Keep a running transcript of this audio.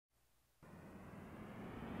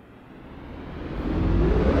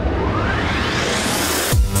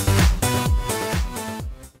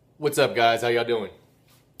What's up, guys? How y'all doing?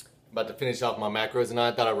 About to finish off my macros tonight.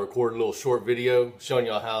 I thought I'd record a little short video showing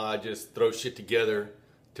y'all how I just throw shit together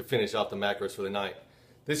to finish off the macros for the night.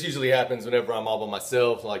 This usually happens whenever I'm all by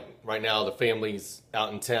myself. Like right now, the family's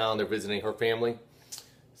out in town. They're visiting her family.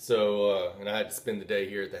 So, and I had to spend the day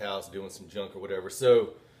here at the house doing some junk or whatever.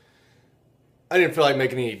 So, I didn't feel like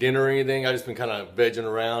making any dinner or anything. I just been kind of vegging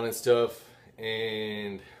around and stuff.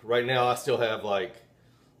 And right now, I still have like,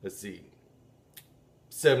 let's see,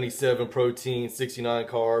 77 protein, 69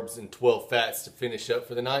 carbs, and 12 fats to finish up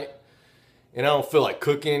for the night. And I don't feel like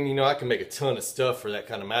cooking. You know, I can make a ton of stuff for that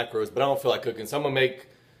kind of macros, but I don't feel like cooking. So I'm gonna make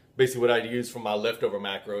basically what I use from my leftover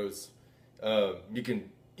macros. You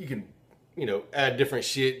can add different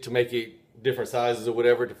shit to make it different sizes or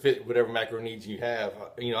whatever to fit whatever macro needs you have.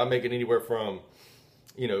 You know, I make it anywhere from,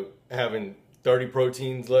 having 30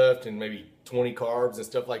 proteins left and maybe 20 carbs and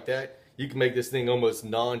stuff like that. You can make this thing almost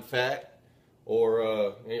non-fat. Or,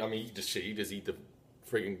 I mean, you just eat the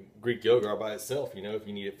freaking Greek yogurt by itself, if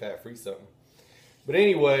you need it fat-free something. But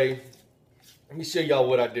anyway, let me show y'all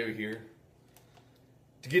what I do here.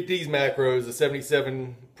 To get these macros, the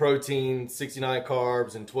 77 protein, 69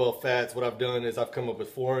 carbs, and 12 fats, what I've done is I've come up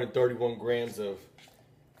with 431 grams of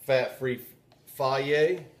fat-free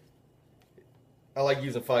Fage. I like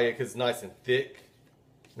using Fage because it's nice and thick.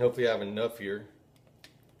 And hopefully I have enough here,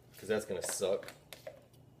 because that's going to suck.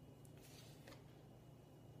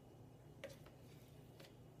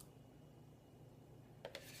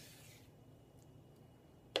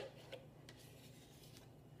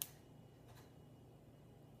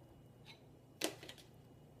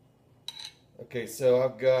 Okay, so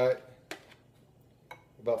I've got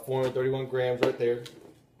about 431 grams right there,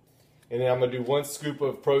 and then I'm gonna do 1 scoop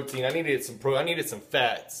of protein. I needed some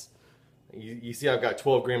fats. You see, I've got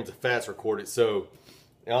 12 grams of fats recorded, so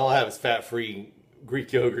all I have is fat-free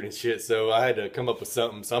Greek yogurt and shit. So I had to come up with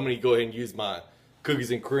something. So I'm gonna go ahead and use my cookies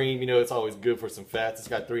and cream. It's always good for some fats. It's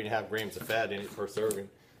got 3.5 grams of fat in it per serving.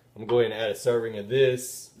 I'm gonna go ahead and add a serving of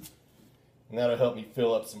this, and that'll help me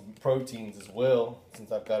fill up some proteins as well,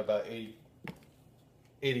 since I've got about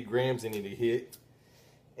 80 grams in it to hit.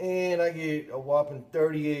 And I get a whopping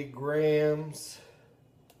 38 grams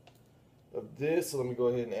of this. So let me go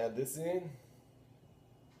ahead and add this in.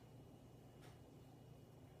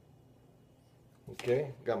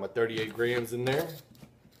 Okay, got my 38 grams in there.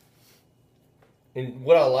 And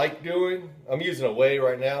what I like doing, I'm using a whey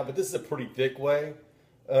right now, but this is a pretty thick whey.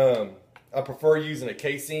 I prefer using a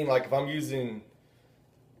casein. Like if I'm using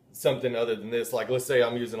something other than this, like let's say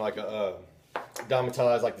I'm using like a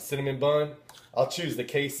Dimetized, like the cinnamon bun, I'll choose the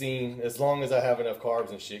casein as long as I have enough carbs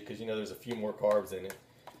and shit, because there's a few more carbs in it.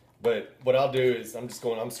 But what I'll do is I'm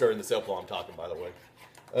stirring this up while I'm talking, by the way.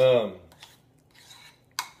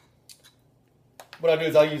 What I'll do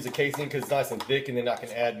is I'll use the casein because it's nice and thick, and then I can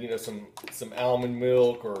add some almond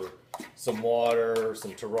milk or some water or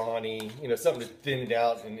some Torani, something to thin it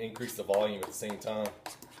out and increase the volume at the same time.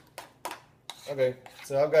 Okay,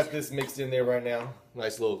 so I've got this mixed in there right now.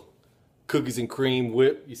 Nice little cookies and cream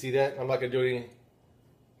whip. You see that? I'm not gonna do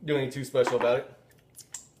anything too special about it.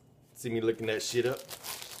 See me licking that shit up.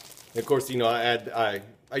 And of course, I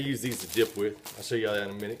use these to dip with. I'll show you all that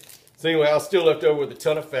in a minute. So anyway, I was still left over with a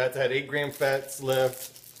ton of fats. I had 8 gram fats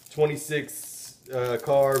left, 26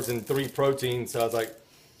 carbs, and 3 proteins. So I was like,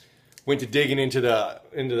 went to digging into the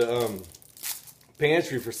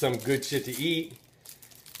pantry for some good shit to eat,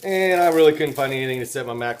 and I really couldn't find anything to set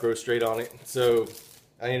my macros straight on it. So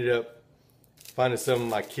I ended up finding some of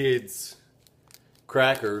my kids'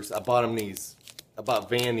 crackers. I bought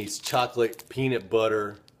Van these chocolate peanut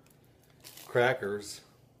butter crackers.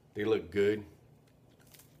 They look good.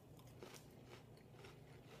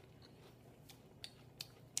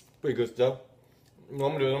 Pretty good stuff.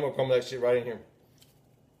 What I'm gonna crumble that shit right in here.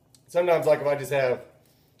 Sometimes, like if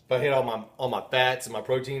I hit all my fats and my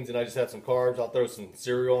proteins, and I just have some carbs, I'll throw some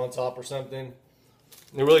cereal on top or something.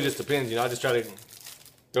 It really just depends. I just try to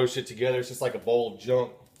throw shit together. It's just like a bowl of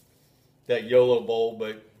junk. That YOLO bowl,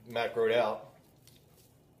 but macroed out.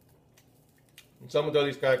 And so I'm gonna throw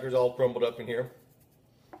these crackers all crumbled up in here.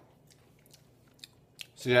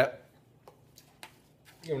 See that?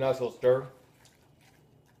 Give them a nice little stir.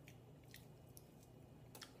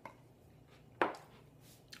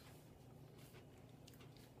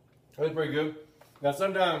 That's pretty good. Now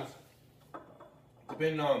sometimes,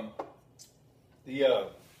 depending on the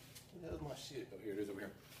where's my shit? Oh, here it is over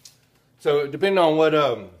here. So depending on what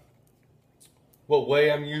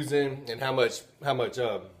whey I'm using and how much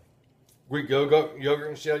Greek yogurt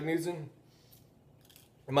and shit I'm using,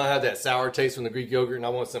 it might have that sour taste from the Greek yogurt, and I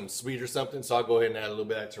want something sweet or something, so I'll go ahead and add a little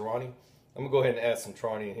bit of Torani. I'm gonna go ahead and add some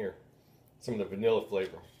Torani in here, some of the vanilla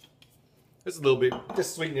flavor. Just a little bit,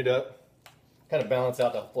 just sweeten it up. Kind of balance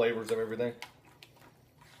out the flavors of everything.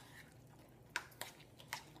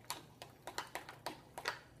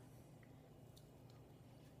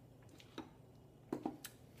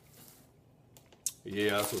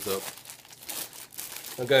 Yeah, that's what's up.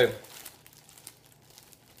 Okay.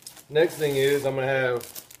 Next thing is I'm going to have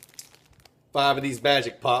 5 of these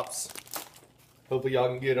Magic Pops. Hopefully y'all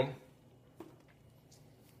can get them.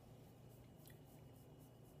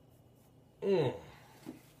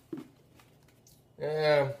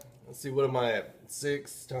 Yeah, let's see, what am I at?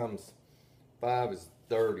 6 times 5 is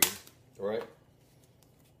 30, right?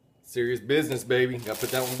 Serious business, baby. Gotta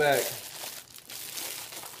put that one back.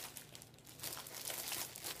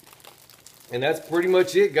 And that's pretty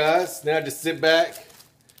much it, guys. Then I just sit back,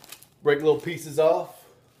 break little pieces off,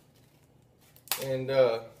 and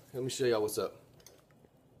let me show y'all what's up.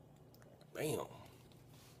 Bam.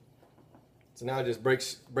 So now I just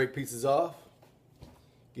break pieces off.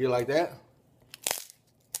 Get it like that.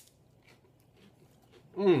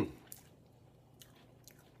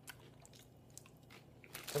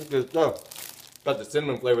 That's good stuff. Got the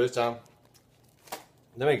cinnamon flavor this time.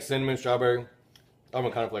 They make cinnamon, strawberry, all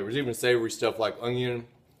kind of flavors. Even savory stuff like onion,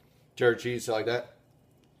 cheddar cheese, stuff like that.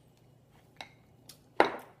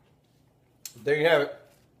 There you have it.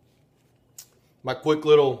 My quick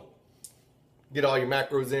little get all your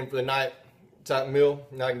macros in for the night type meal.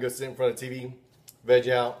 Now I can go sit in front of the TV, veg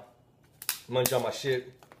out, munch on my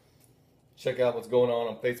shit, check out what's going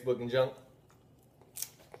on Facebook and junk.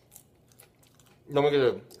 Don't forget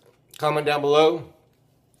to comment down below,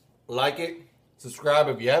 like it, subscribe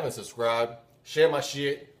if you haven't subscribed, share my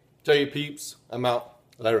shit, tell your peeps. I'm out.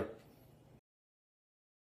 Later.